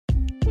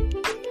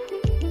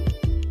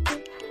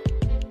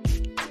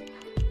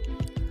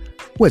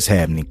What's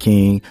happening,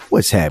 King?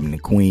 What's happening,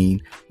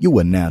 Queen? You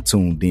are now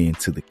tuned in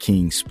to the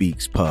King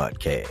Speaks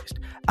podcast.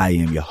 I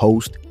am your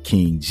host,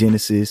 King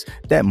Genesis.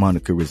 That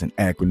moniker is an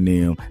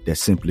acronym that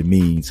simply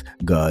means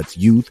God's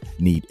youth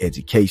need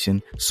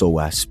education, so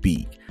I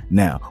speak.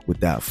 Now,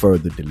 without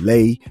further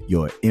delay,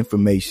 your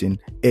information,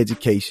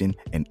 education,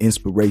 and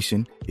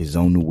inspiration is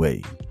on the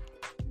way.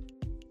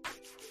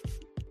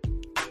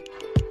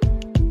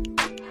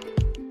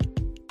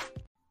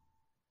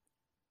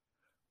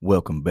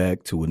 Welcome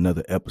back to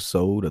another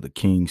episode of the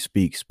King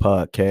Speaks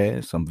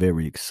podcast. I'm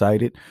very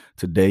excited.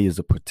 Today is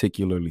a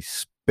particularly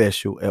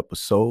special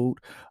episode.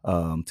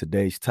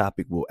 Today's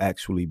topic will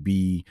actually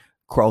be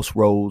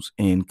crossroads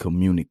in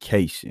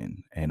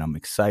communication. And I'm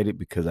excited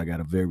because I got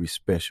a very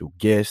special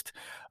guest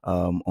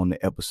on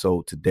the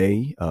episode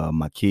today.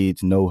 My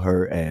kids know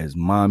her as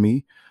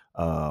Mommy.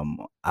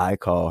 I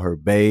call her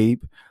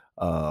Babe,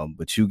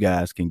 but you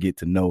guys can get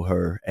to know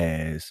her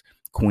as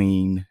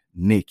Queen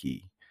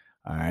Nikki.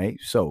 All right.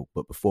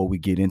 But before we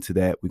get into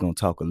that, we're going to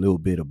talk a little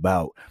bit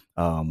about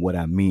what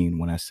I mean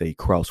when I say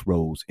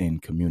crossroads in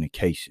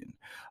communication.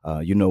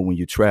 When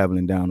you're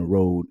traveling down the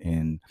road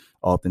and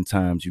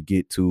oftentimes you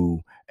get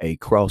to a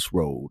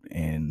crossroad,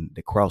 and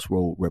the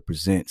crossroad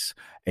represents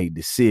a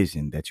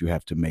decision that you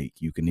have to make.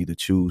 You can either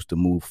choose to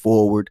move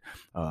forward,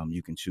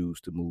 you can choose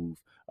to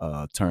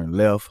turn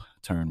left,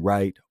 turn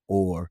right,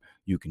 or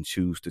you can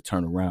choose to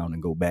turn around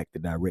and go back the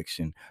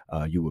direction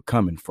you were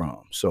coming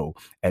from. So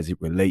as it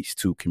relates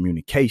to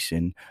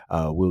communication,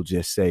 we'll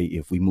just say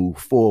if we move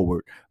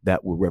forward,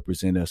 that will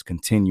represent us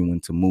continuing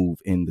to move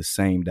in the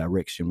same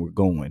direction we're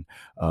going.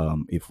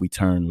 If we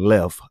turn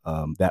left,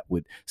 that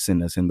would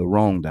send us in the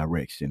wrong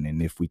direction.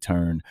 And if we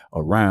turn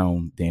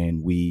around,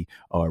 then we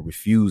are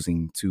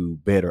refusing to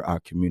better our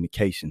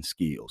communication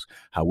skills.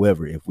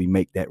 However, if we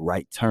make that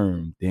right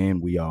turn,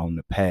 then we are on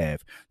the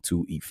path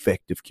to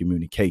effective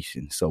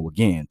communication. So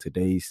again,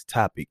 today's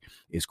topic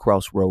is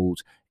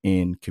crossroads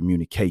in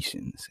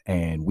communications.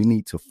 And we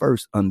need to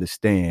first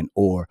understand,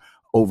 or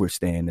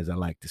overstand, as I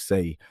like to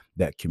say,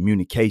 that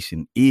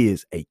communication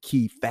is a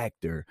key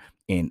factor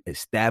in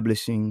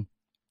establishing,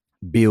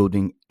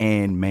 building,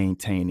 and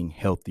maintaining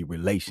healthy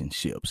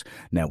relationships.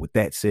 Now, with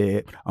that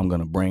said, I'm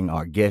going to bring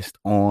our guest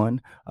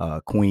on,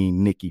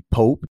 Queen Nikki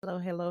Pope.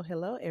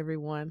 Hello,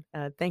 everyone.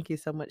 Thank you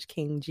so much,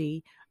 King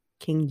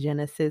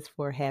Genesis,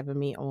 for having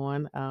me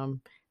on.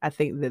 I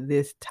think that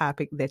this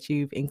topic that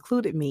you've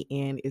included me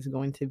in is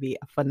going to be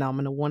a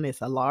phenomenal one.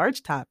 It's a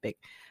large topic,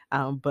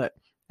 but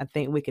I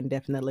think we can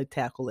definitely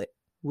tackle it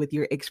with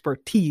your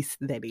expertise,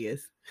 that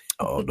is.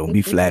 Oh, don't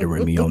be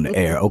flattering me on the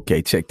air.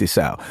 Okay, check this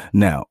out.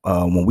 Now,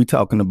 when we're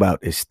talking about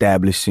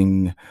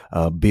establishing,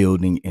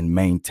 building, and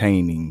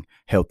maintaining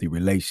healthy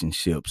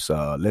relationships,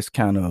 let's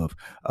kind of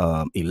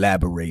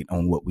elaborate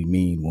on what we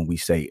mean when we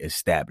say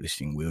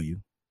establishing, will you?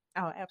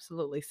 Oh,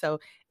 absolutely.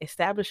 So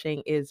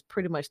establishing is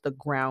pretty much the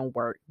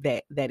groundwork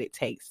that it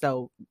takes.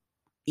 So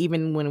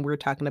even when we're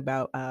talking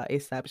about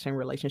establishing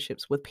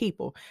relationships with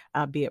people,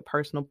 be it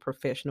personal,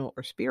 professional,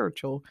 or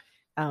spiritual,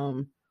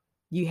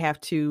 you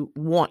have to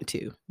want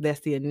to.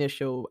 That's the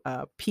initial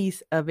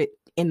piece of it,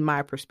 in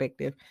my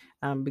perspective,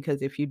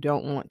 because if you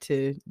don't want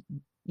to,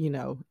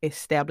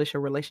 establish a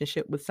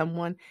relationship with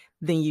someone,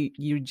 then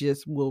you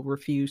just will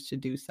refuse to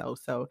do so.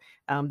 So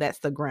that's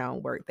the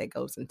groundwork that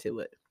goes into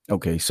it.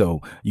 Okay,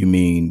 so you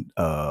mean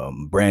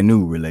brand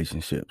new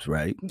relationships,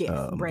 right?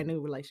 Yes, brand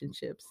new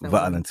relationships. So,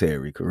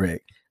 voluntary,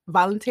 correct?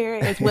 Voluntary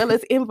as well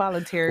as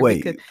involuntary.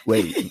 Wait,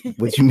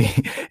 what you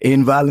mean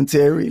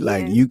involuntary?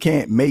 Like, you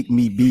can't make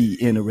me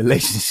be in a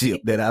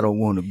relationship that I don't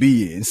want to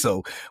be in.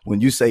 So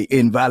when you say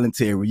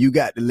involuntary, you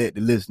got to let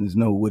the listeners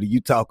know, what are you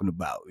talking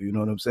about? You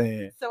know what I'm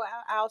saying? So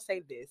I'll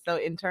say this. So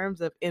in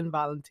terms of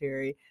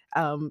involuntary,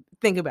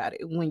 think about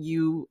it. When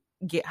you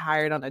get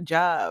hired on a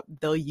job,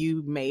 though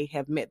you may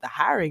have met the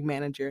hiring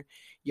manager,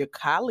 your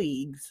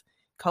colleagues,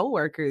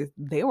 co-workers,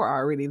 they were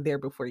already there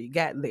before you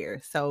got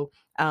there. So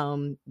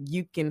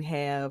you can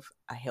have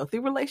a healthy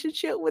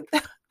relationship with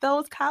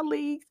those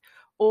colleagues,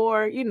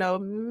 or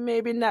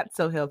maybe not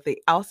so healthy.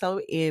 Also,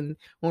 when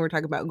we're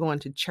talking about going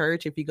to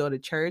church, if you go to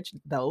church,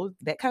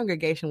 that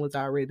congregation was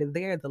already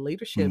there. The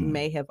leadership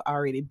may have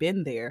already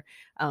been there,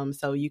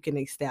 so you can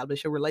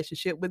establish a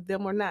relationship with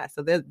them or not.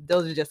 So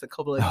those are just a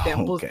couple of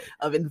examples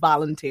of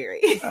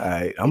involuntary. All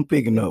right, I'm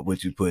picking up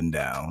what you're putting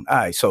down. All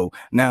right, so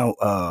now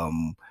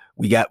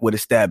we got what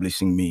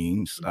establishing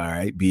means, all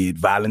right, be it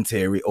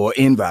voluntary or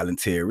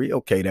involuntary.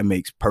 Okay, that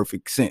makes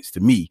perfect sense to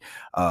me,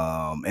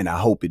 and I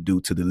hope it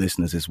do to the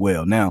listeners as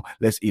well. Now,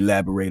 let's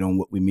elaborate on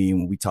what we mean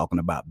when we're talking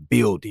about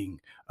building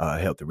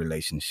healthy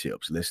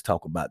relationships. Let's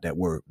talk about that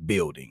word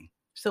building.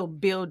 So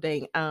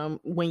building,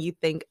 when you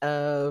think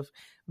of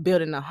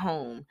building a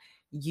home,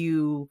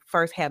 you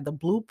first have the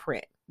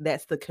blueprint.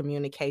 That's the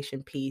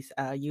communication piece.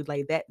 You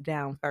lay that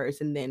down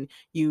first, and then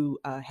you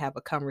have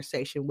a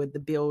conversation with the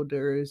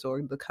builders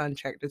or the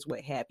contractors, what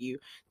have you,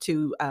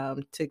 to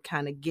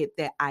kind of get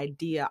that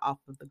idea off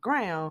of the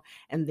ground,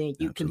 and then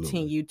you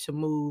continue to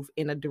move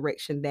in a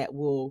direction that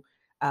will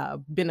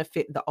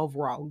benefit the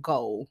overall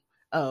goal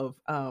of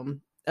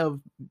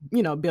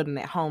building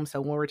at home.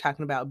 So when we're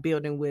talking about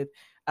building with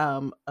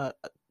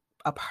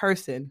a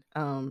person,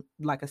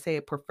 like I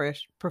said,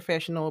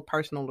 professional,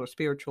 personal, or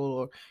spiritual,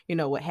 or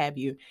what have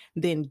you,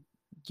 then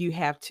you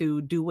have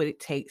to do what it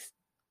takes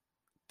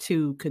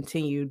to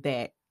continue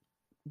that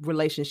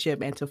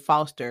relationship and to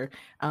foster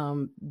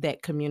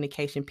that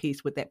communication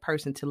piece with that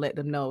person, to let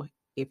them know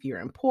if you're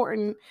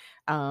important,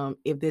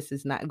 if this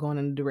is not going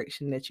in the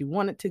direction that you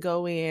want it to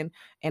go in,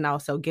 and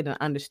also get an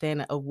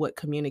understanding of what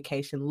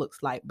communication looks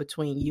like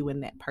between you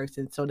and that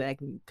person so that it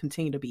can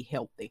continue to be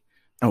healthy.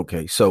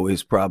 Okay, so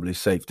it's probably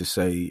safe to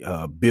say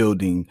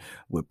building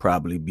would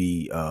probably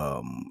be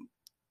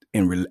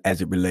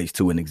as it relates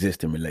to an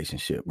existing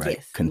relationship, right?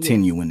 Yes,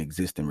 Continue yes. an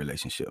existing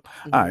relationship.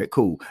 All right,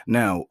 cool.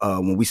 Now,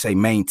 when we say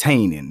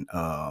maintaining,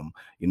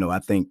 I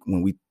think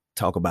when we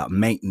talk about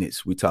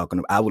maintenance, we're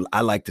talking. I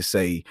like to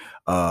say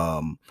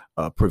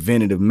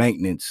preventative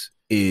maintenance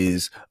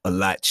is a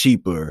lot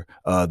cheaper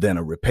than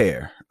a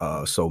repair.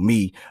 So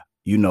me,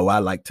 I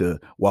like to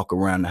walk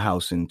around the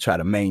house and try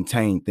to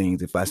maintain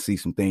things. If I see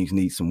some things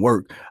need some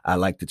work, I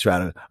like to try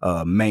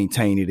to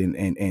maintain it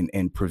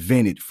and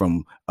prevent it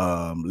from,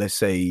 let's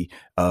say,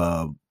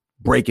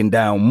 breaking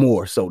down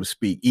more, so to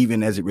speak.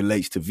 Even as it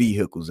relates to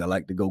vehicles, I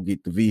like to go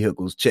get the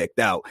vehicles checked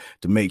out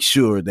to make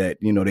sure that,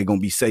 they're going to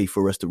be safe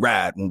for us to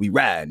ride when we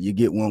ride. You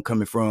get where I'm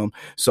coming from?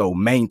 So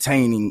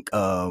maintaining,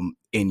 from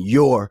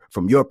your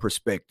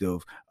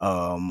perspective,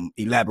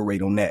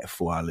 elaborate on that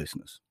for our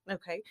listeners.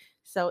 Okay.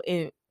 So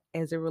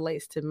as it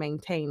relates to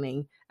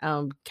maintaining,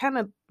 kind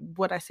of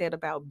what I said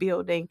about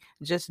building,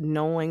 just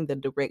knowing the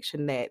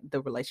direction that the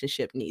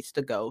relationship needs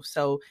to go.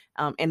 So,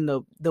 and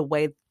the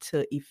way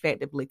to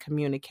effectively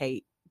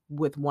communicate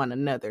with one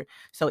another.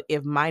 So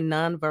if my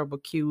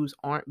nonverbal cues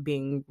aren't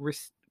being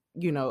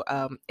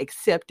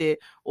accepted,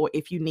 or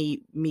if you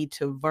need me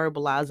to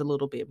verbalize a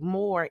little bit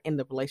more in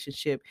the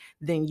relationship,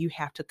 then you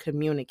have to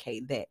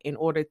communicate that in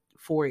order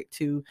for it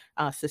to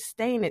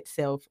sustain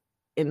itself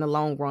in the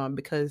long run.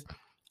 Because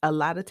a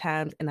lot of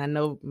times, and I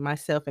know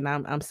myself, and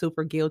I'm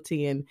super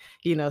guilty, and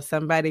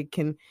somebody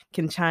can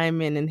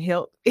chime in and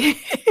help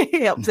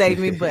help save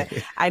me, but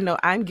I know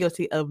I'm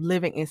guilty of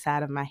living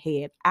inside of my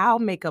head. I'll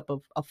make up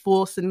a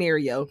full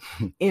scenario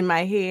in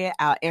my head.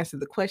 I'll answer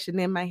the question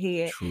in my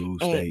head. True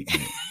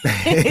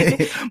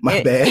statement.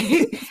 My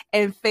bad.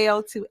 And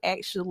fail to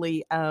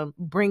actually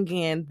bring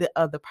in the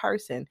other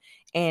person.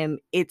 And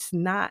it's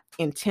not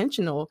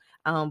intentional,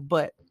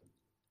 but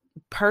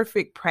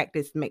perfect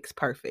practice makes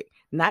perfect.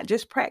 Not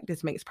just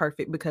practice makes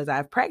perfect, because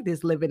I've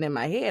practiced living in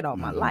my head all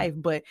my life,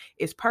 but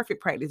it's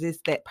perfect practice. It's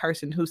that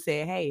person who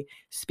said, hey,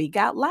 speak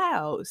out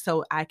loud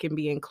so I can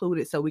be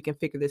included, so we can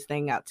figure this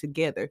thing out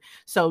together.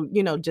 So,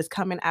 just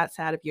coming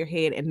outside of your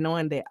head and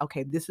knowing that,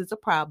 okay, this is a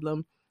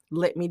problem.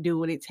 Let me do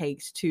what it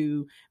takes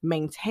to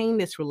maintain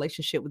this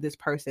relationship with this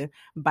person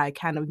by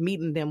kind of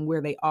meeting them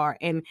where they are,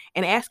 and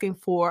asking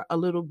for a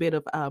little bit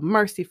of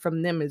mercy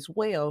from them as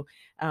well,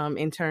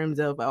 in terms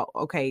of,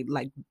 okay,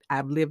 like,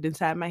 I've lived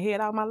inside my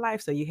head all my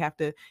life, so you have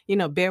to,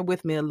 bear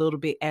with me a little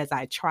bit as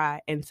I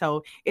try. And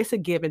so it's a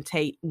give and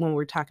take when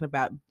we're talking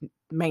about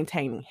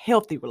maintaining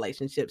healthy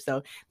relationships.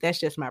 So that's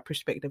just my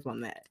perspective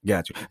on that.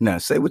 Gotcha. Now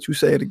say what you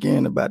said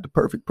again about the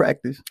perfect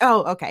practice.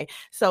 Oh, okay.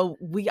 So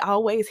we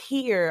always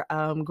hear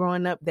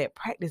growing up that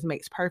practice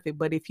makes perfect,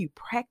 but if you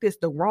practice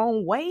the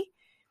wrong way,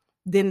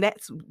 then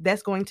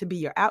that's going to be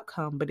your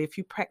outcome. But if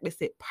you practice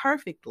it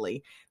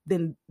perfectly,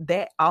 then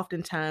that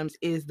oftentimes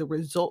is the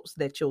results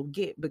that you'll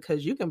get,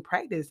 because you can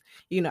practice,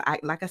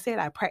 like I said,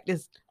 I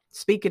practice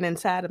speaking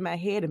inside of my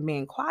head and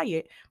being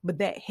quiet, but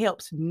that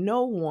helps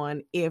no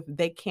one if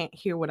they can't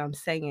hear what I'm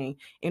saying,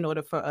 in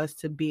order for us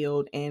to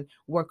build and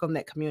work on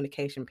that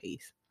communication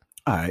piece.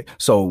 All right.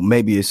 So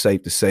maybe it's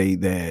safe to say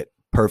that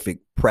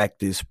perfect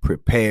practice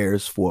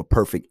prepares for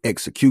perfect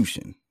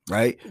execution,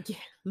 right? Yeah.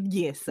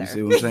 Yes, sir. You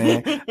see what I'm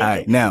saying? All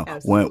right. Now,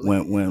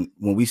 when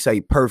we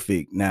say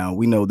perfect, now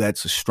we know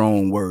that's a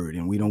strong word,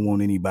 and we don't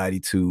want anybody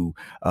to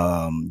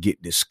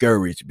get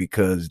discouraged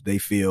because they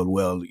feel,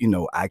 well,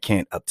 I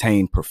can't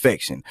obtain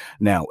perfection.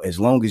 Now, as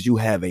long as you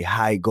have a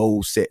high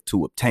goal set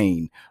to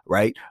obtain,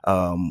 right?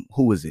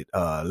 Who is it?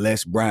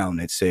 Les Brown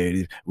that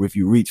said, if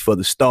you reach for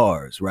the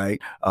stars, right?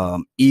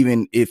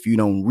 Even if you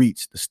don't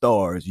reach the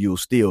stars, you'll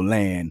still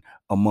land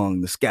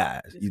among the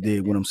skies. You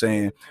did what I'm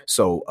saying?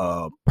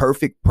 So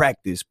perfect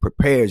practice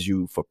prepares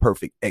you for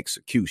perfect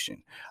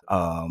execution.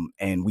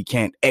 And we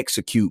can't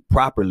execute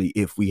properly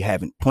if we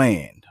haven't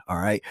planned. All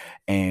right.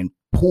 And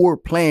poor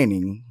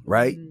planning,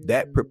 right?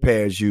 That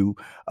prepares you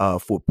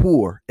for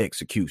poor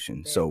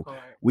execution. So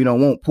we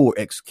don't want poor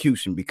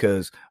execution,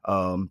 because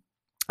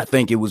I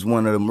think it was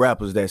one of them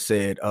rappers that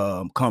said,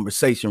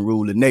 conversation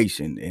rule the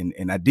nation.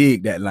 And I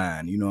dig that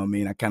line. You know what I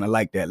mean? I kind of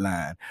like that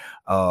line.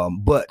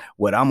 But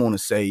what I'm going to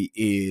say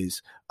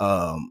is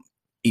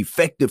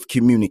effective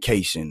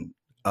communication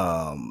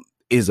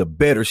is a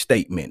better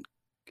statement.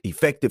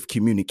 Effective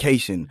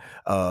communication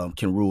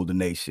can rule the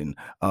nation.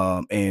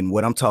 And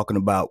what I'm talking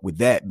about with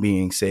that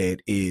being said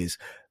is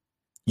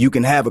you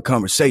can have a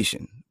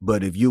conversation,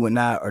 but if you and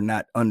I are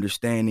not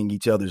understanding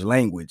each other's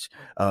language,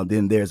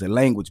 then there's a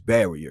language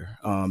barrier,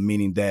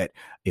 meaning that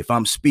if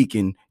I'm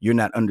speaking, you're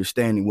not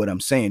understanding what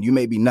I'm saying. You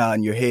may be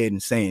nodding your head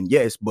and saying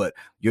yes, but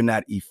you're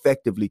not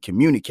effectively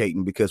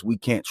communicating because we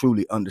can't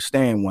truly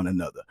understand one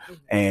another.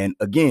 And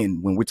again,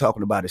 when we're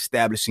talking about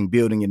establishing,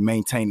 building, and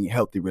maintaining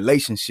healthy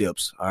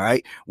relationships, all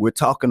right, we're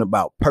talking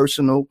about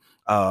personal,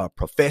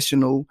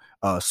 professional,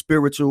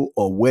 spiritual,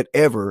 or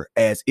whatever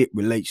as it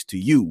relates to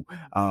you.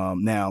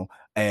 Now,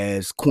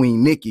 as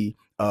Queen Nikki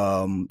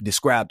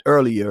described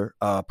earlier,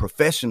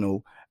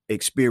 professional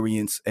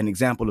experience, an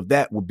example of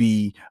that would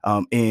be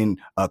in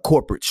a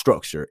corporate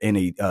structure,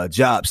 in a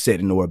job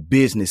setting or a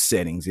business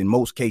settings. In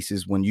most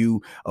cases, when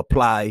you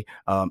apply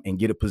and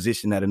get a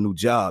position at a new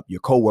job,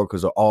 your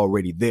coworkers are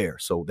already there.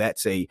 So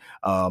that's a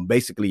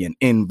basically an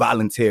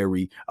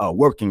involuntary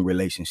working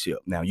relationship.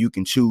 Now, you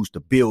can choose to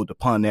build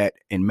upon that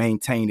and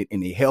maintain it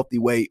in a healthy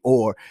way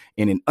or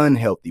in an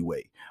unhealthy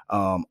way.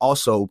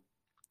 Also,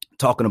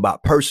 talking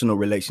about personal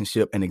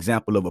relationship, an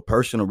example of a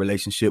personal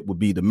relationship would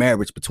be the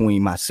marriage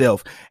between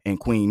myself and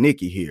Queen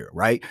Nikki here,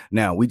 right?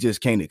 Now, we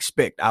just can't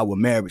expect our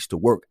marriage to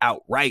work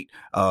out right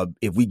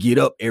if we get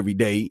up every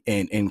day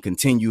and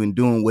continue in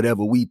doing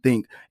whatever we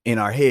think in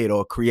our head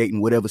or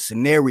creating whatever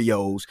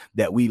scenarios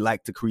that we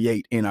like to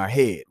create in our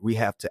head. We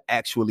have to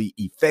actually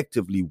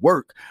effectively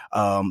work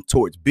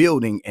towards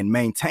building and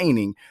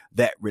maintaining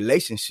that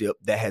relationship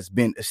that has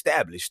been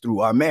established through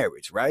our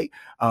marriage, right?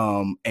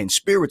 And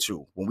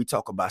spiritual, when we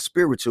talk about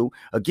spiritual,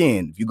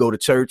 again, if you go to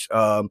church,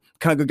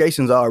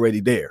 congregations are already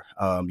there.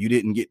 You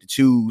didn't get to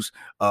choose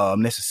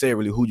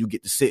necessarily who you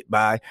get to sit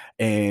by.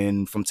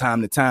 And from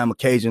time to time,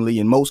 occasionally,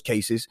 in most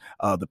cases,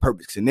 the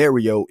perfect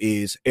scenario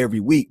is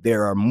every week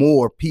there are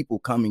more people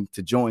coming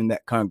to join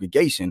that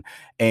congregation.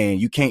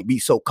 And you can't be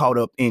so caught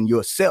up in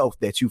yourself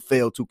that you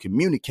fail to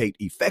communicate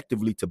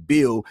effectively to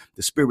build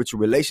the spiritual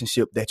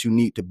relationship that you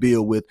need to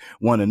build with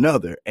one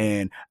another.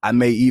 And I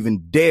may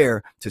even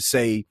dare to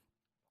say,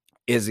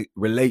 as it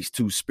relates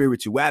to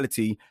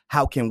spirituality,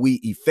 how can we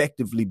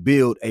effectively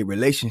build a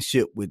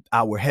relationship with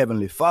our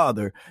Heavenly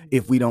Father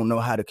if we don't know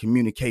how to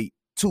communicate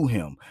to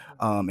him?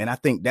 And I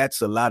think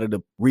that's a lot of the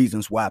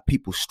reasons why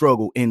people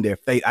struggle in their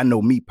faith. I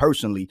know me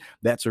personally,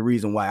 that's a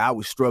reason why I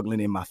was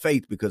struggling in my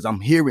faith, because I'm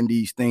hearing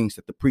these things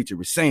that the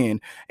preacher is saying,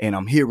 and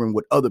I'm hearing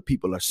what other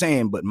people are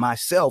saying, but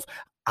myself,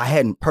 I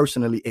hadn't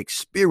personally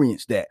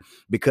experienced that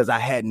because I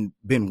hadn't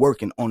been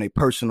working on a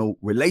personal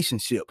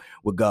relationship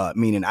with God,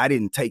 meaning I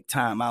didn't take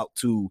time out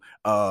to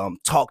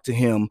talk to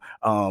him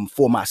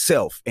for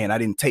myself. And I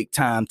didn't take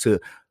time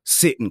to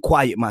sit and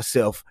quiet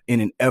myself in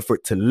an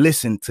effort to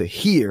listen, to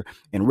hear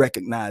and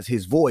recognize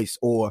his voice.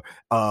 Or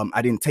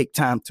I didn't take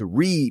time to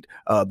read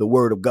the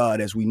word of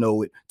God as we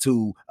know it,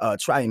 to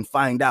try and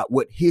find out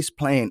what his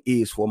plan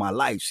is for my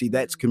life. See,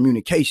 that's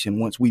communication.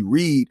 Once we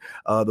read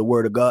the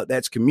word of God,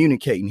 that's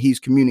communicating. He's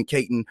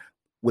communicating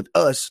with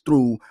us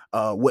through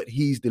what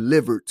he's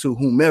delivered to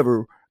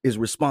whomever is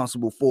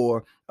responsible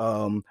for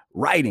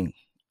writing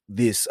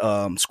this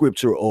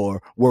scripture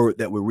or word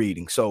that we're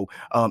reading. So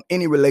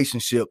any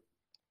relationship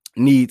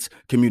needs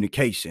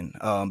communication,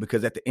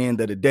 because at the end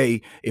of the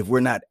day, if we're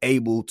not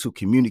able to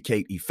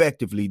communicate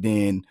effectively,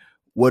 then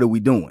what are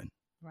we doing?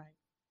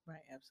 Right,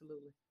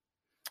 absolutely.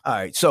 All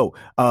right. So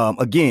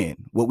again,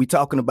 what we're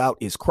talking about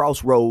is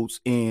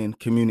crossroads in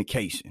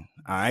communication.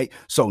 All right.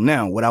 So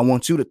now what I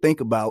want you to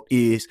think about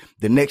is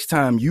the next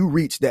time you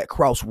reach that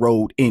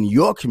crossroad in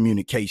your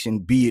communication,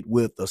 be it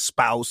with a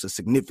spouse, a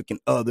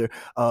significant other,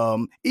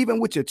 even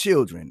with your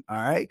children. All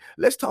right.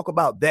 Let's talk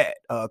about that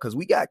because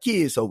we got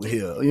kids over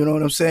here. You know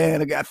what I'm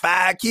saying? I got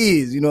 5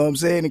 kids, you know what I'm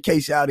saying? In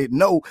case y'all didn't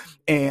know.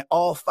 And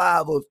all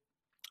 5 of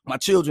my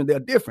children, they're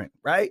different.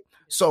 Right.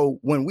 So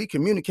when we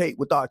communicate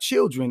with our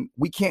children,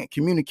 we can't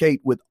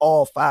communicate with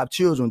all 5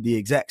 children the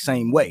exact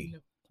same way.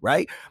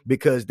 Right?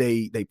 Because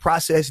they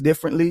process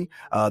differently,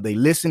 they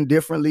listen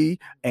differently,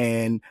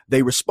 and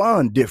they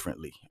respond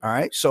differently. All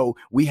right. So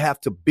we have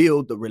to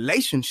build the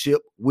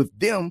relationship with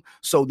them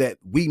so that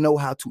we know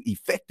how to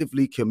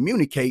effectively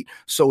communicate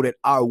so that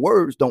our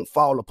words don't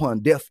fall upon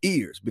deaf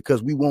ears,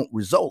 because we want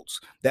results.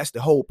 That's the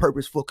whole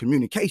purpose for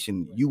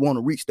communication. You want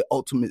to reach the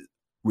ultimate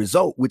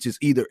result, which is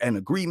either an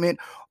agreement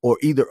or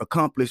either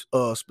accomplish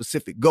a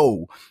specific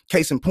goal.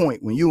 Case in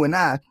point, when you and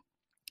I,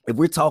 if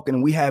we're talking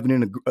and we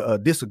having a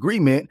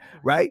disagreement,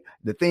 right?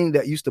 The thing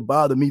that used to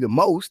bother me the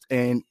most,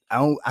 and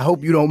I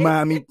hope you don't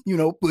mind me,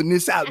 putting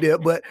this out there,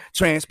 but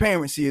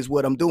transparency is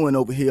what I'm doing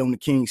over here on the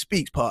King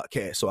Speaks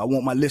podcast. So I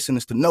want my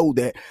listeners to know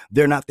that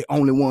they're not the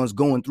only ones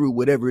going through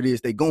whatever it is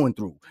they're going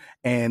through.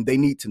 And they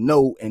need to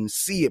know and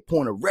see a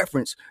point of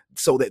reference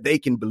so that they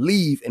can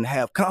believe and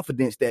have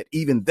confidence that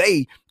even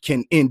they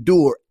can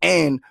endure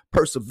and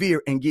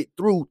persevere and get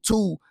through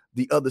to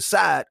the other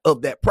side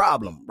of that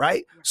problem,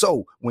 right?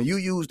 So when you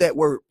use that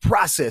word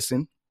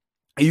processing,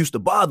 it used to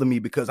bother me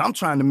because I'm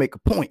trying to make a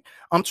point.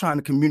 I'm trying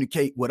to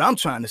communicate what I'm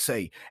trying to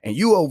say. And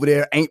you over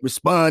there ain't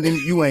responding.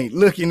 You ain't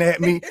looking at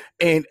me.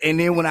 And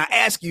then when I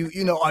ask you,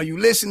 are you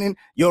listening?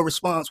 Your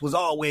response was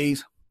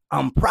always,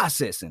 I'm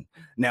processing.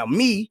 Now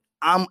me,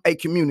 I'm a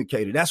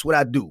communicator. That's what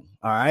I do.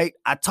 All right.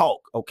 I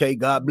talk. Okay.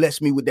 God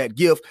bless me with that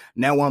gift.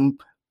 Now I'm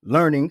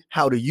learning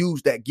how to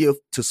use that gift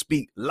to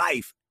speak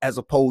life as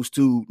opposed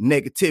to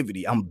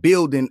negativity. I'm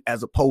building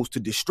as opposed to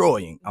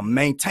destroying. I'm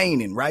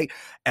maintaining, right?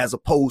 As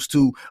opposed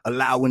to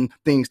allowing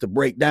things to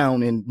break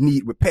down and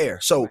need repair.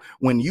 So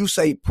when you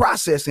say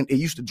processing, it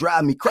used to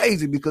drive me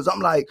crazy because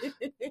I'm like,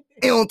 it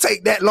don't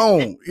take that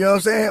long. You know what I'm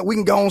saying? We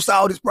can go and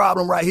solve this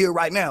problem right here,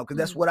 right now, because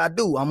that's what I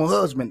do. I'm a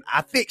husband.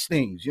 I fix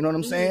things. You know what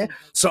I'm saying?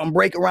 Something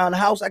break around the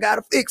house, I got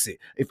to fix it.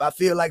 If I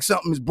feel like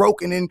something is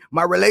broken in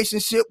my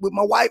relationship with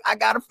my wife, I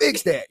got to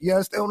fix that. You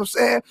understand what I'm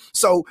saying?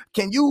 So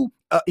can you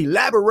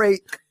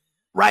elaborate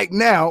right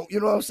now, you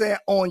know what I'm saying,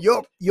 on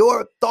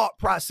your thought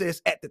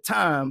process at the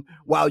time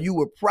while you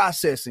were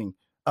processing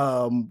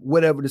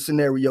whatever the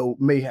scenario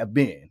may have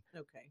been?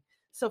 Okay.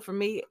 So for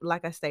me,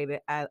 like I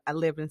stated, I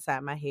lived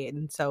inside my head.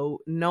 And so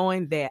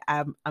knowing that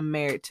I'm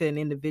married to an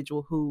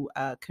individual who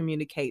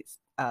communicates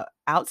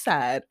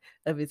outside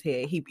of his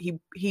head,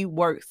 he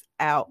works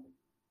out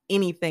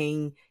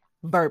anything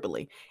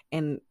verbally.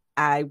 And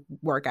I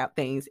work out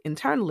things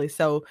internally.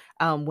 So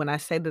when I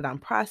say that I'm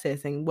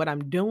processing, what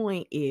I'm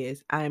doing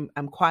is I'm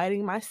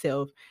quieting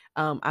myself.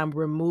 I'm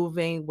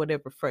removing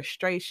whatever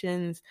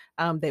frustrations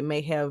that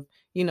may have,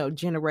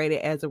 generated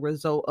as a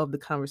result of the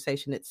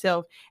conversation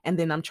itself. And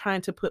then I'm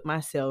trying to put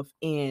myself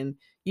in,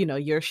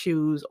 your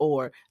shoes,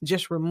 or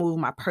just remove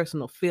my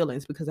personal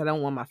feelings, because I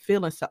don't want my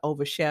feelings to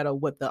overshadow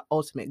what the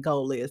ultimate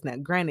goal is. Now,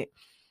 granted,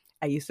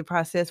 I used to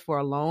process for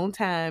a long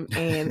time,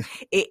 and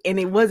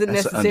it wasn't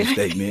That's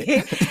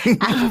necessarily.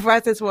 I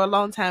processed for a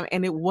long time,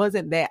 and it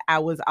wasn't that I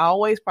was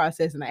always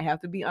processing. I have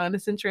to be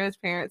honest and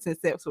transparent, since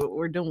that's what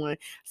we're doing.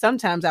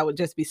 Sometimes I would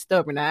just be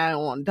stubborn. I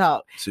don't want to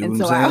talk, and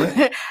so I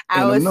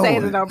would say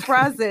that I'm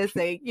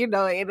processing, in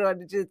order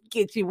to just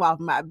get you off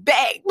my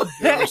back. You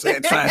know what I'm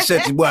saying? Trying to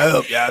set your boy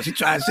up, y'all. She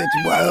trying to set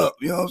your boy up.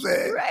 You know what I'm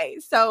saying?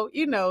 Right. So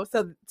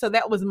so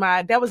that was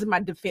my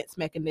defense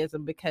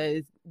mechanism,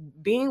 because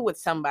being with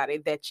somebody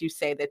that you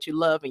say that you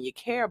love and you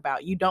care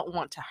about, you don't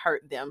want to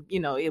hurt them.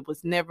 It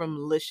was never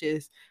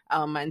malicious.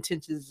 My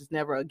intentions is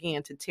never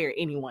again to tear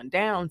anyone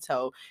down.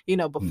 So,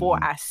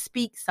 before I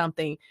speak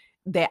something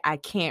that I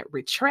can't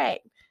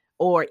retract,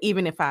 or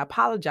even if I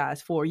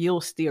apologize for,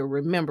 you'll still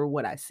remember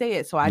what I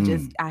said. So I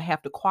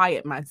have to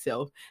quiet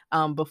myself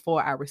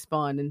before I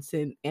respond and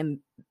send. And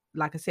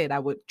like I said, I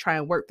would try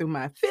and work through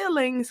my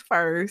feelings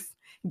first,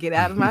 get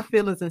out of my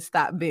feelings and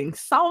stop being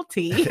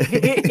salty,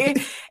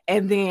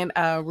 and then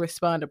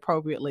respond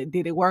appropriately.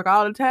 Did it work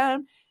all the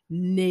time?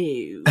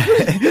 No.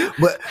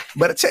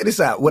 but check this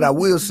out. What I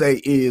will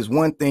say is,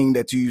 one thing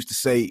that you used to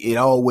say, it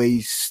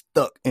always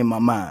stuck in my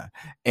mind,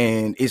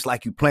 and it's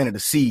like you planted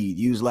a seed.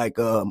 You was like,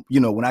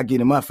 when I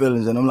get in my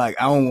feelings and I'm like,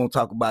 I don't want to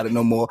talk about it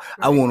no more.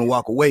 Right. I want to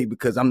walk away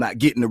because I'm not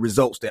getting the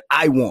results that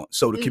I want.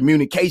 So the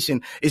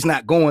communication is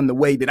not going the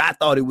way that I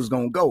thought it was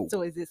going to go.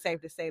 So is it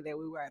safe to say that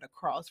we were at a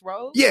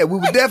crossroads? Yeah, we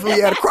were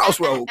definitely at a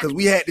crossroad, because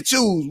we had to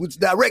choose which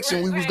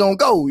direction we was going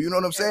to go. You know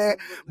what I'm saying?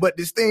 But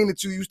this thing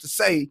that you used to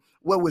say,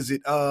 what was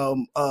it?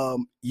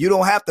 You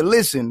don't have to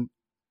listen,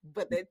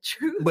 but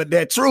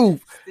that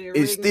truth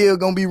is still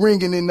gonna be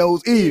ringing in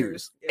those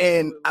ears.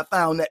 And I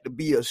found that to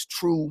be a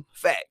true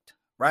fact,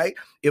 right?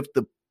 If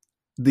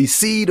the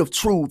seed of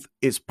truth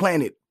is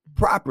planted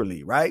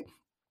properly, right?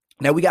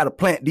 Now we got to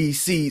plant these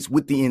seeds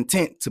with the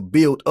intent to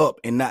build up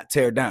and not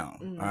tear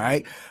down. All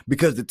right.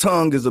 Because the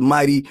tongue is a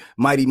mighty,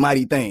 mighty,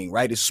 mighty thing,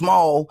 right? It's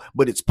small,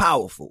 but it's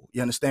powerful.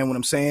 You understand what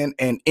I'm saying?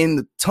 And in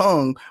the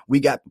tongue, we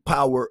got the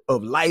power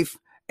of life,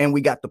 and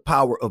we got the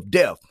power of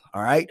death.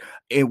 All right.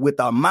 And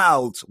with our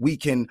mouths, we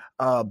can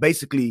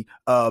basically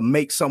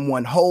make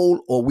someone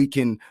whole, or we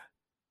can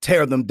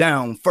tear them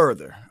down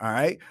further. All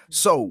right.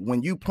 So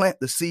when you plant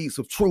the seeds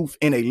of truth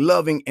in a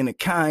loving and a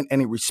kind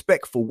and a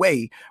respectful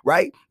way,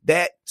 right,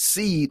 that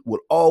seed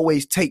will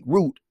always take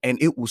root, and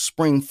it will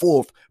spring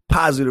forth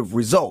positive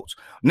results.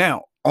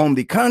 Now, on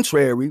the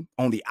contrary,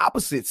 on the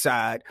opposite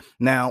side,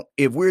 now,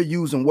 if we're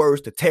using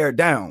words to tear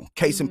down,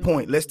 case in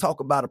point, let's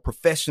talk about a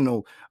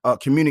professional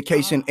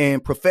communication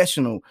and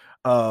professional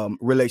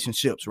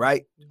relationships,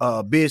 right?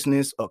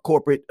 Business, a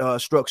corporate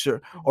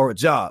structure, or a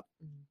job.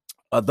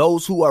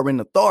 Those who are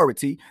in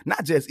authority,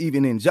 not just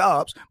even in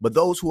jobs, but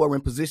those who are in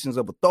positions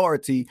of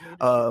authority,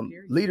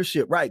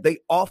 leadership, right? They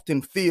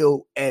often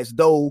feel as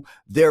though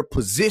their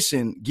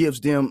position gives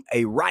them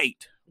a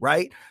right,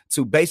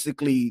 to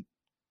basically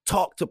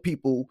talk to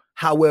people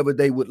however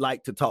they would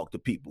like to talk to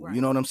people. Right.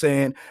 You know what I'm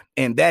saying?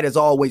 And that has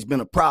always been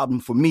a problem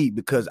for me,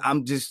 because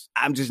I'm just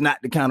not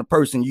the kind of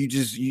person you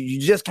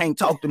just can't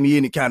talk to me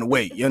any kind of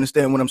way. You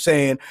understand what I'm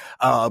saying?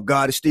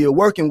 God is still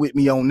working with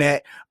me on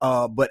that.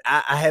 But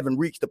I haven't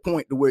reached the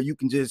point to where you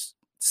can just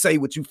say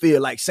what you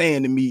feel like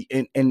saying to me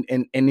and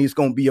it's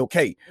going to be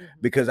okay,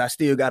 because I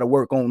still got to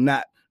work on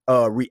not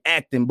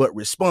reacting but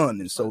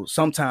responding. So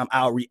sometimes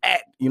I'll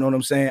react, you know what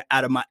I'm saying,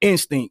 out of my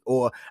instinct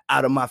or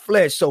out of my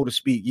flesh, so to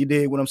speak. You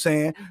dig what I'm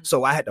saying?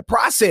 So I had to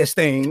process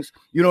things,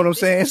 you know what I'm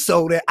saying,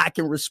 so that I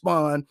can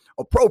respond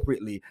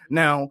appropriately.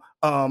 Now,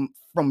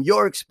 from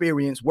your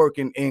experience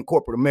working in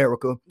corporate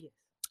America,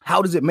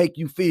 How does it make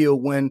you feel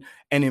when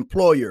an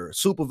employer,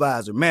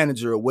 supervisor,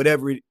 manager, or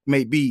whatever it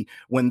may be,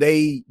 when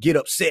they get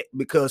upset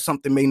because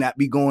something may not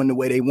be going the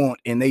way they want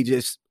and they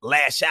just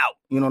lash out?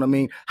 You know what I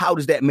mean? How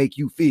does that make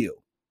you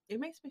feel? It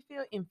makes me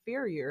feel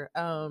inferior.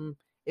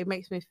 It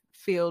makes me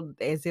feel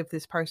as if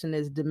this person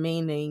is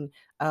demeaning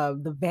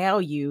the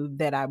value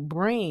that I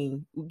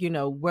bring. You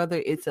know,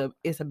 whether it's a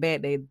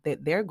bad day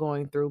that they're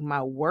going through,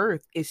 my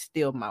worth is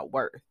still my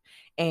worth,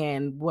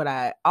 and what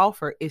I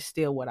offer is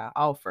still what I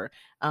offer.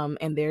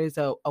 And there's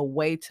a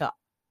way to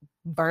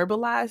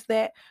verbalize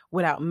that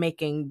without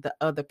making the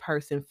other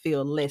person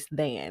feel less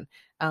than,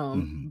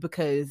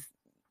 because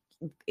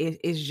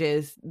it's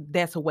just,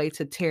 that's a way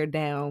to tear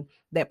down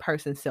that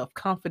person's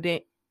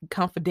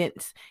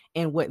confidence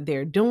in what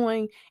they're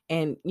doing.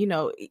 And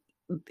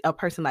a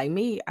person like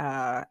me,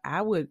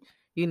 I would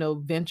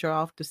venture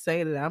off to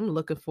say that I'm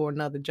looking for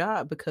another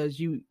job because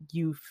you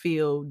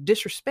feel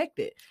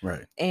disrespected.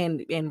 Right.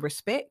 And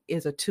respect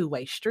is a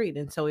two-way street.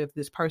 And so if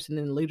this person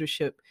in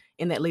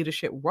that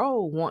leadership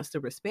role wants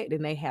the respect,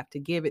 then they have to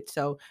give it.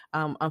 So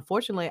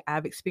unfortunately,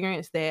 I've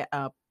experienced that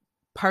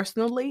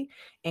personally,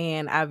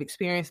 and I've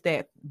experienced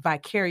that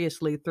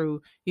vicariously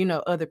through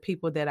other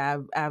people that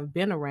I've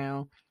been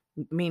around,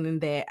 meaning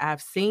that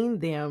I've seen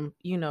them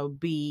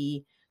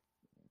be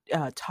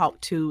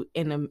talked to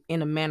in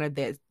a manner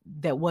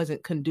that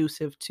wasn't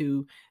conducive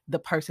to the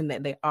person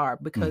that they are,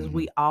 because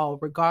we all,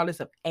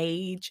 regardless of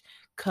age,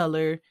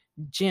 color,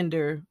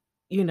 gender,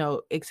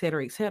 et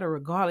cetera,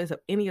 regardless of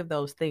any of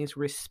those things,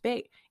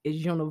 respect is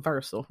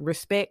universal.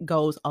 Respect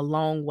goes a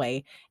long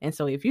way. And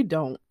so if you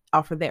don't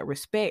offer that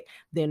respect,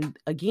 then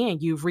again,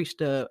 you've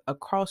reached a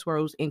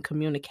crossroads in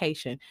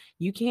communication.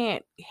 You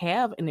can't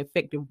have an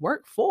effective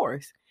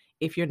workforce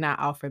if you're not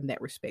offering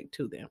that respect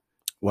to them.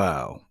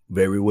 Wow.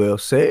 Very well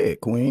said,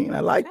 Queen.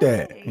 I like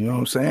that. You know what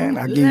I'm saying?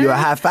 I give you a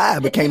high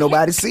five, but can't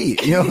nobody see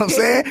it. You know what I'm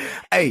saying?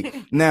 Hey,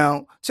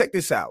 now check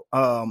this out.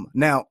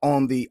 Now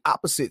on the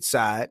opposite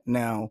side,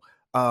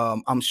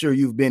 I'm sure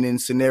you've been in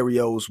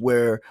scenarios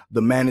where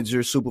the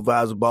manager,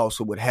 supervisor,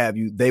 boss, or what have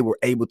you, they were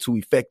able to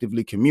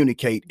effectively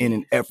communicate in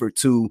an effort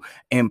to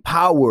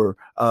empower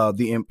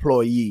the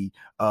employee.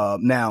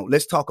 Now,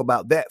 let's talk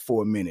about that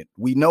for a minute.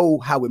 We know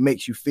how it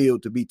makes you feel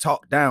to be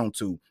talked down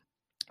to.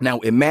 Now,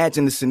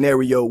 imagine the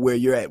scenario where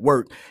you're at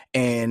work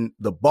and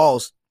the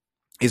boss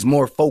is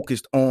more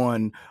focused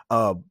on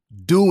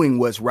doing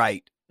what's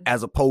right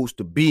as opposed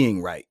to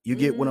being right. You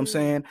get what I'm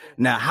saying?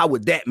 Now, how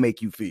would that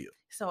make you feel?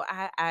 So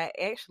I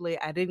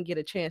didn't get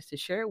a chance to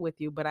share it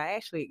with you, but I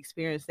actually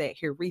experienced that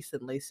here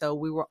recently. So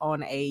we were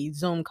on a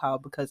Zoom call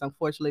because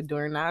unfortunately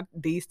during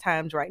these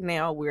times right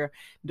now, we're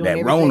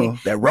doing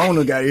that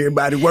Rona got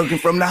everybody working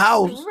from the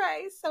house.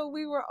 Right. So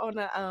we were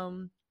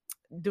on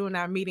doing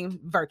our meeting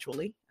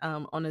virtually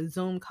on a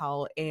Zoom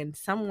call, and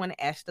someone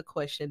asked a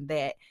question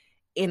that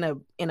in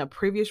a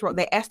previous role,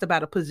 they asked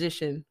about a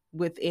position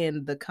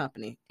within the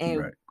company,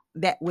 and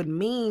that would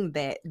mean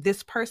that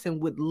this person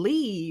would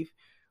leave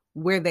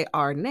where they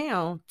are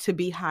now to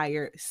be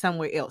hired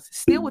somewhere else,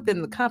 still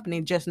within the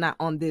company, just not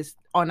on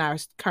our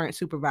current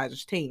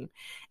supervisor's team.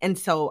 And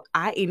so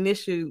I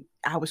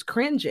was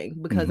cringing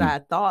because I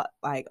thought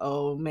like,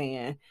 oh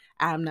man,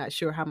 I'm not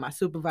sure how my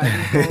supervisor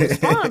is going to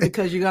respond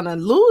because you're going to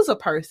lose a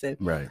person.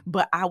 Right.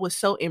 But I was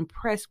so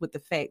impressed with the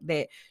fact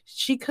that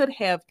she could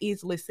have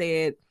easily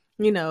said,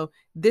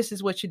 this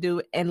is what you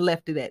do, and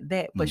left it at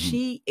that. But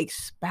she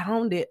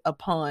expounded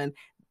upon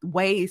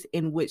ways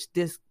in which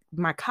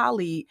my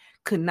colleague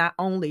could not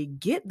only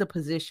get the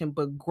position,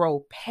 but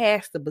grow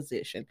past the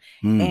position.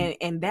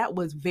 And that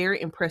was very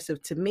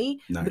impressive to me.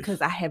 Nice. Because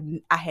I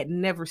had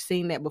never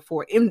seen that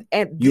before.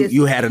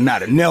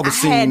 Never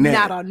seen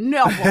that.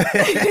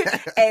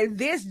 At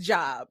this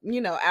job,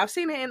 I've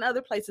seen it in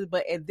other places,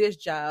 but at this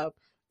job,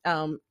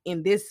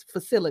 in this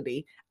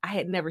facility, I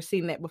had never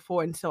seen that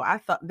before. And so I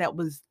thought that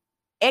was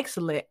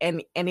excellent.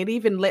 And it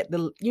even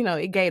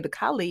it gave the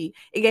colleague,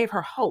 it gave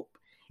her hope.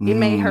 It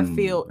made her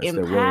feel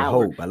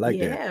empowered. I like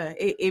that.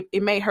 Yeah,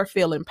 it made her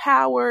feel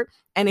empowered,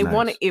 and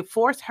it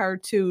forced her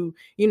to,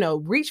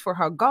 reach for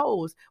her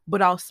goals,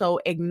 but also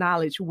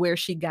acknowledge where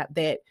she got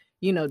that,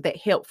 that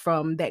help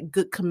from, that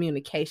good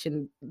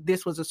communication.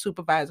 This was a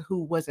supervisor who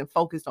wasn't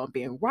focused on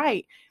being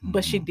right,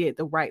 but she did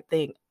the right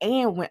thing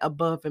and went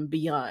above and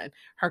beyond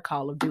her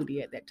call of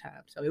duty at that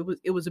time. So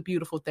it was a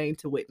beautiful thing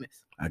to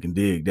witness. I can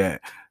dig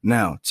that.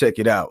 Now, check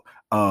it out.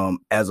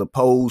 As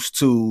opposed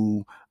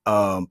to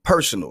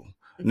personal.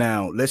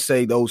 Now, let's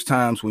say those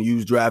times when you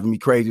was driving me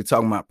crazy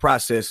talking about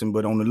processing,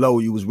 but on the low,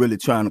 you was really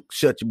trying to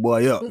shut your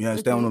boy up. You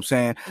understand what I'm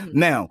saying?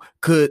 Now,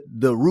 could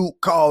the root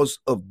cause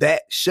of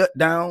that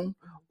shutdown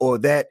or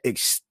that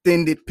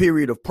extended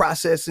period of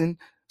processing,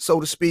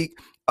 so to speak,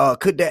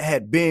 could that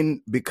have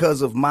been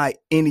because of my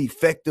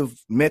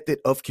ineffective method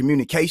of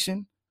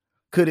communication?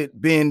 Could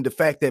it been the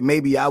fact that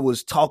maybe I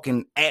was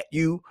talking at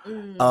you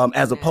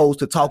as opposed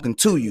to talking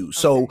to you?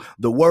 So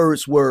the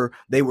words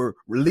they were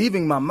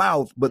leaving my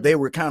mouth, but they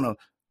were kind of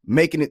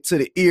making it to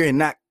the ear and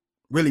not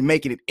really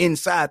making it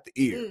inside the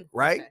ear,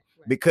 right?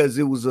 because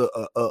it was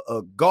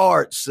a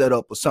guard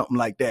setup or something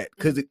like that.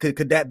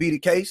 Could that be the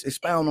case?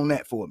 Expound on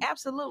that for me.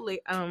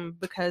 Absolutely.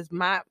 Because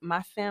my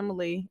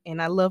family,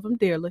 and I love them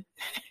dearly,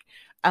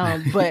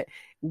 but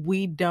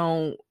we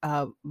don't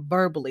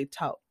verbally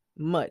talk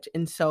much,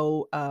 and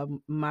so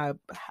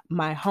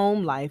my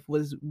home life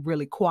was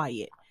really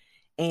quiet.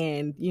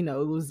 And,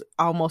 it was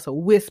almost a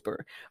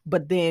whisper.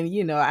 But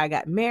then, I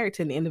got married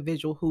to an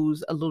individual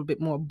who's a little bit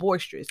more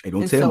boisterous. Hey,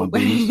 don't tell my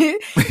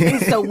business.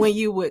 And so when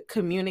you would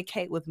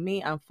communicate with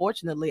me,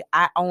 unfortunately,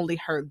 I only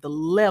heard the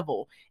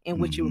level in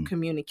which you would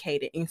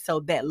communicate it. And so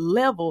that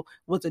level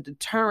was a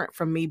deterrent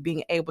from me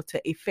being able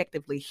to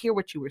effectively hear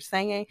what you were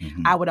saying.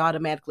 I would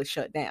automatically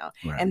shut down.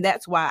 Right. And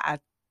that's why I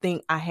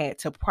think I had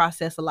to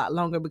process a lot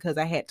longer, because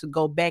I had to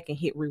go back and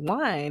hit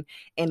rewind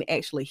and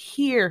actually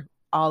hear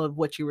all of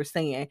what you were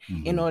saying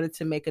in order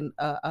to make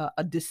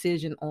a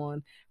decision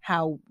on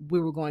how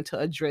we were going to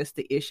address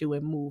the issue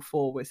and move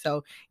forward.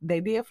 So they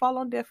did fall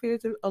on deaf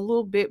ears a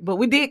little bit, but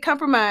we did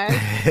compromise.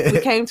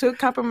 We came to a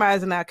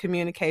compromise in our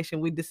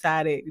communication. We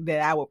decided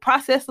that I would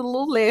process a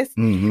little less,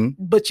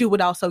 but you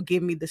would also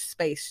give me the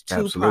space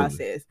to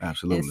process.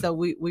 Absolutely. And so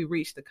we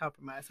reached the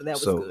compromise. So that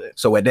was good.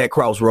 So at that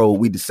crossroad,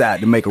 we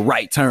decided to make a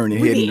right turn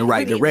and head in the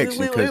right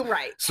direction.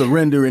 Right.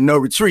 Surrender and no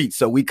retreat.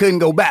 So we couldn't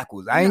go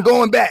backwards. I ain't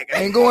going back.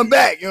 You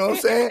know what I'm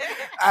saying?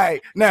 All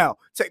right. Now,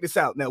 check this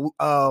out. Now,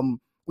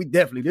 we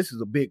definitely, this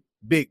is a big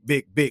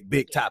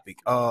topic.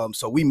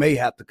 So we may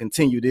have to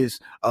continue this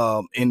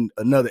in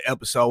another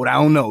episode. I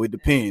don't know. It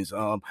depends.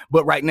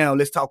 But right now,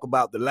 let's talk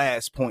about the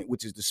last point,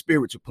 which is the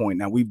spiritual point.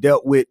 Now, we've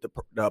dealt with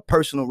the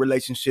personal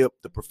relationship,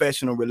 the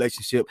professional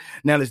relationship.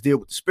 Now let's deal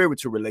with the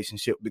spiritual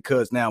relationship,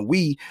 because now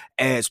we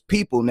as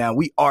people,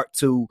 we are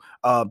to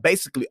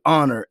basically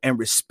honor and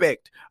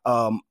respect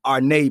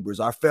our neighbors,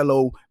 our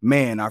fellow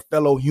man, our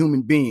fellow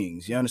human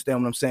beings. You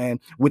understand what I'm saying?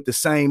 With the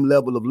same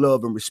level of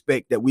love and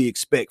respect that we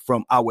expect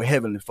from our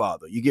Heavenly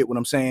Father. You get what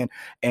I'm saying?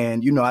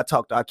 And, I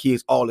talk to our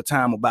kids all the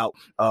time about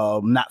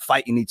not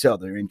fighting each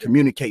other and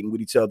communicating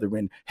with each other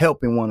and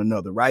helping one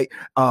another, right?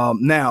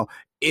 Now,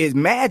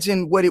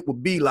 imagine what it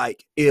would be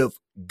like if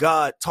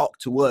God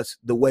talked to us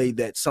the way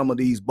that some of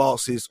these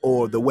bosses,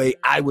 or the way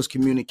I was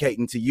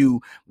communicating to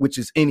you, which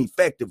is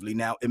ineffectively.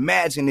 Now,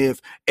 imagine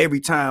if every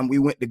time we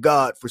went to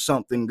God for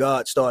something,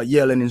 God started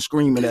yelling and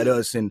screaming at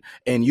us and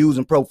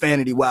using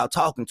profanity while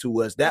talking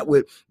to us. That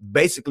would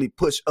basically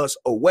push us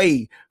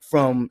away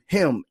from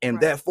him.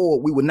 And therefore,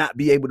 we would not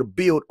be able to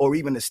build or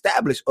even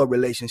establish a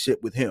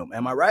relationship with him.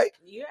 Am I right?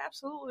 You're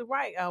absolutely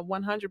right.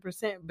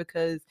 100%.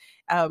 Because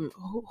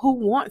who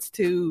wants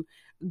to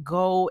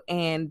go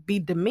and be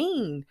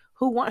demeaned?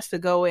 Who wants to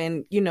go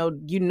and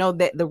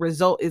that the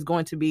result is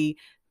going to be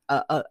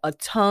a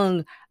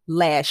tongue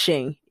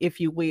lashing, if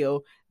you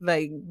will,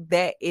 like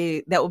that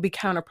would be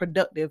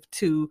counterproductive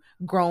to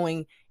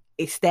growing,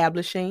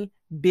 establishing,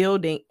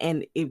 building,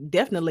 and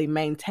definitely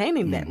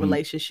maintaining that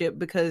relationship.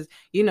 Because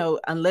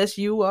unless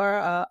you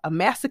are a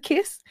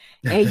masochist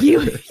and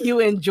you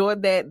enjoy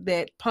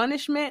that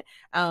punishment,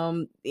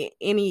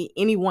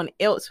 anyone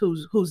else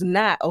who's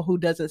not, or who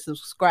doesn't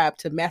subscribe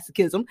to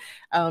masochism,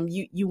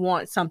 you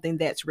want something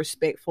that's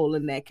respectful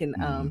and that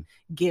can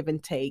give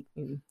and take.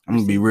 I'm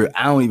gonna be real,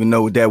 I don't even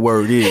know what that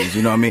word is,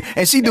 you know what I mean?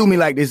 And she do me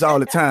like this all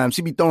the time.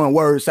 She be throwing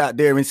words out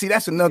there, and see,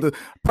 that's another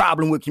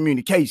problem with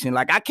communication.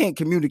 Like, I can't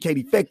communicate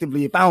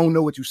effectively if I don't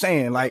know what you're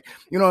saying. Like,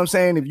 you know what I'm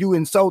saying? If you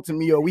insulting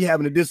me or we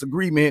having a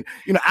disagreement,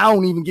 I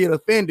don't even get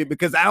offended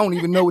because I don't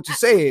even know what you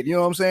said. You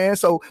know what I'm saying?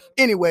 So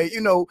anyway,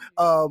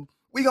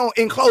 we gonna,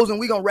 in closing,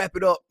 we gonna wrap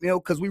it up,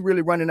 because we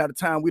really running out of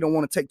time. We don't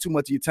want to take too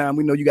much of your time.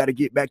 We know you got to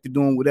get back to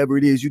doing whatever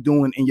it is you're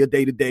doing in your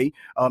day-to-day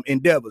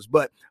endeavors.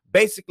 But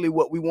basically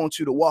what we want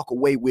you to walk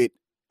away with,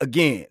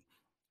 again,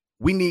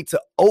 we need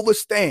to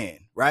understand,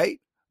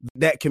 right,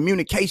 that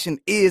communication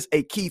is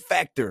a key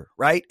factor,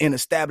 right, in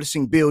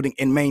establishing, building,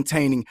 and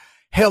maintaining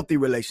healthy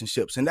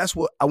relationships. And that's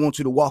what I want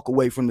you to walk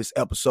away from this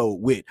episode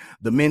with.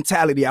 The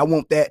mentality, I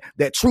want that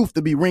truth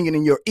to be ringing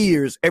in your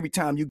ears every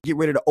time you get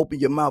ready to open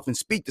your mouth and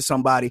speak to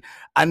somebody.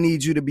 I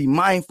need you to be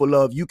mindful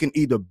of, you can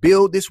either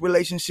build this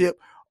relationship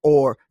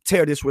or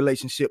tear this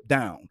relationship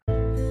down.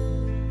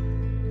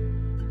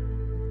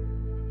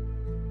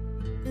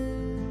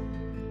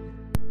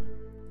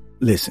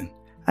 Listen,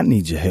 I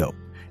need your help.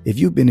 If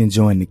you've been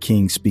enjoying the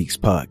King Speaks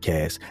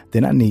podcast,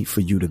 then I need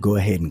for you to go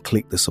ahead and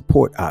click the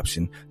support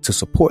option to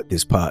support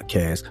this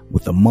podcast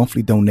with a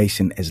monthly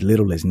donation as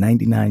little as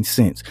 99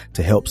 cents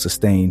to help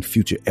sustain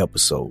future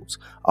episodes.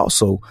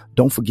 Also,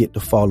 don't forget to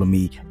follow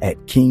me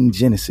at King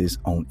Genesis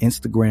on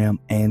Instagram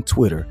and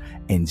Twitter,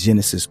 and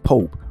Genesis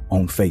Pope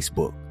on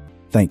Facebook.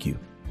 Thank you.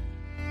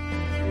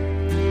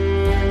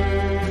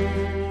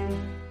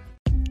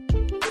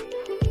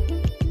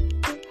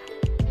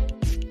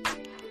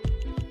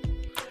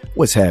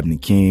 What's happening,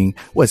 King?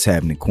 What's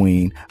happening,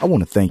 Queen? I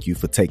want to thank you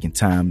for taking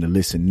time to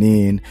listen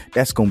in.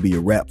 That's going to be a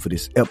wrap for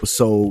this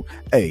episode.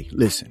 Hey,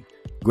 listen,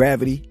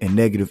 gravity and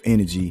negative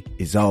energy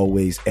is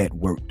always at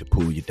work to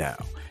pull you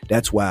down.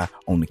 That's why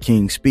on the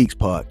King Speaks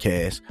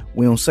podcast,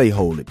 we don't say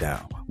hold it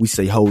down. We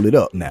say hold it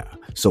up now.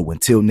 So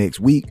until next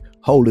week,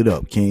 Hold it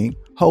up, King.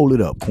 Hold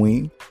it up,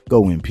 Queen.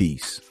 Go in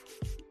peace.